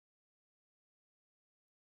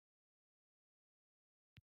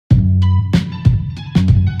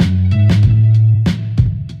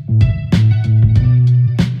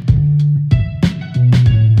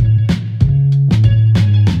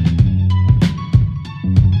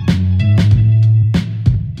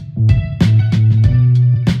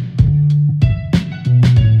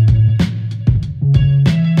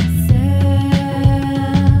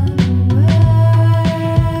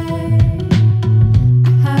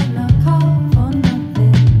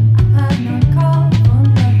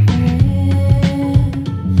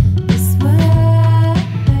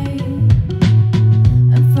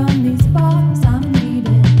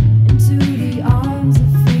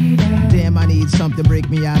need something, break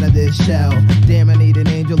me out of this shell. Damn, I need an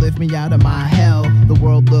angel, lift me out of my hell. The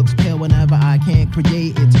world looks pale whenever I can't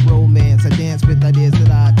create its romance. I dance with ideas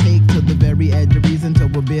that I take to the very edge of reason till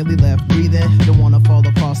we're barely left breathing. Don't wanna fall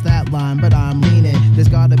across that line, but I'm leaning. There's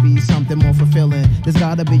gotta be something more fulfilling. There's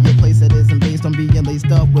gotta be a place that isn't based on being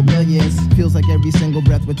laced up with millions. Feels like every single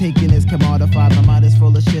breath we're taking is commodified. My mind is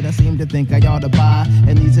full of shit I seem to think I ought to buy.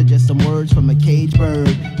 And these are just some words from a cage bird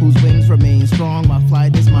whose wings remain strong. My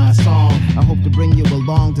flight is my song. I hope to bring you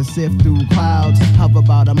along to sift through clouds. Hover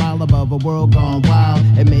about a mile above a world gone wild.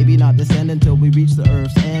 And maybe not descend until we reach the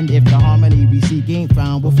earth's end. If the harmony we seek ain't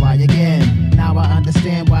found, we'll fly again. Now I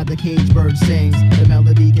understand why the cage bird sings. The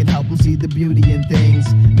melody can help them see the beauty in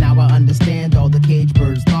things. Now I understand all the cage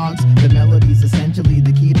bird's thoughts. The melody's essentially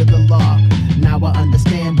the key to the lock. Now I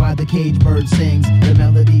understand why the cage bird sings. The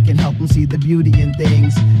melody can help them see the beauty in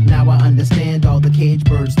things. Now I understand all the cage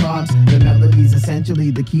bird's thoughts. The melody's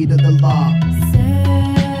essentially the key to the lock.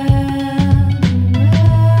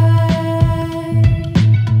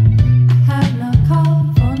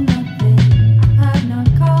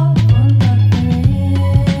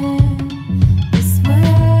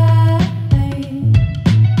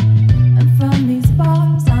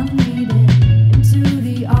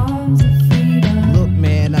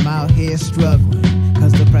 Struggling,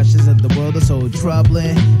 cause the pressures of the world are so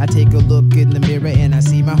troubling. I take a look in the mirror and I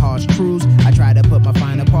see my harsh truths. I try to put my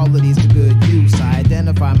finer qualities to good use. I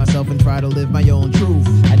identify myself and try to live my own truth.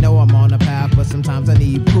 I know I'm on a path, but sometimes I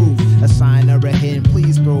need proof. A sign or a hint,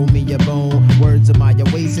 please throw me a bone. Words are my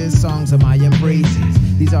oasis, songs are my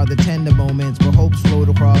embraces. These are the tender moments where hopes float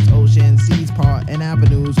across oceans, seas part and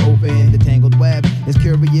avenues open. The tangled web is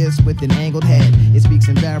curious with an angled head. It speaks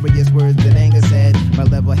in various words that anger said. My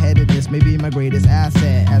level-headedness may be my greatest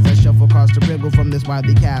asset as I shuffle across the wriggle from this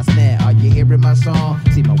widely cast net. Are you hearing my song?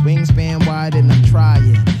 See my wingspan wide and I'm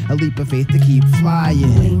trying a leap of faith to keep flying.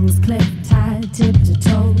 Wings clipped, tied, tip to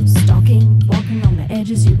toe, stalking, walking on the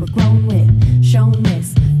edges you were grown with. Shown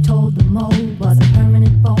this, told the mold was a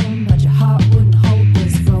permanent bone, but your heart wouldn't hold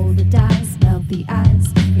this. Roll the dice, melt the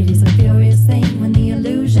ice. It is a furious thing when the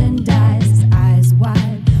illusion dies. Eyes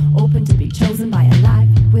wide, open to be chosen by a life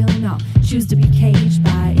you will not choose to be caged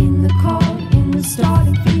by. In the call, in the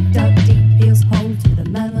starting feet dug deep, heels hold to the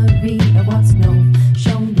memory of what's known,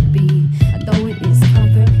 shown to be. And though it is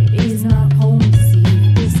comfort, it is not home to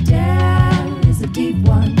see. This down is a deep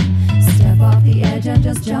one. Step off the edge and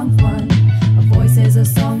just jump one. A voice is a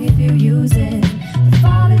song if you use it. The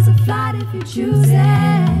fall is a flight if you choose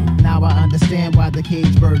it. Now I understand why the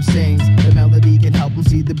cage bird sings. The melody can help them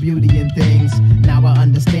see the beauty in things. Now I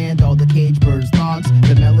understand all the cage bird's thoughts.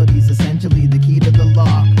 The melody's essentially the key to the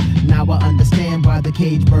lock. Now I understand why the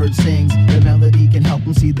cage bird sings. The melody can help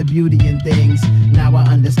them see the beauty in things. Now I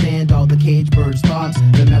understand all the cage bird's thoughts.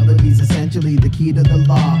 The melody's essentially the key to the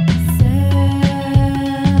lock.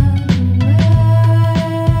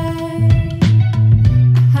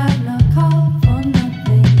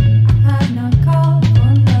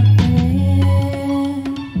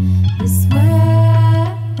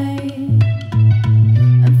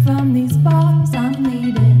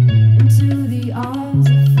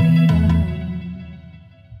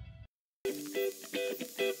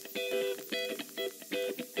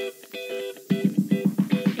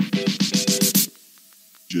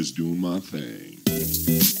 Just doing my thing.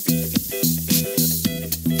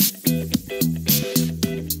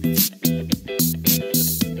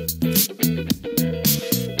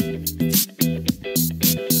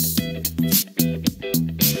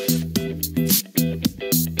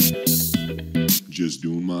 Just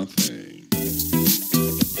doing my thing.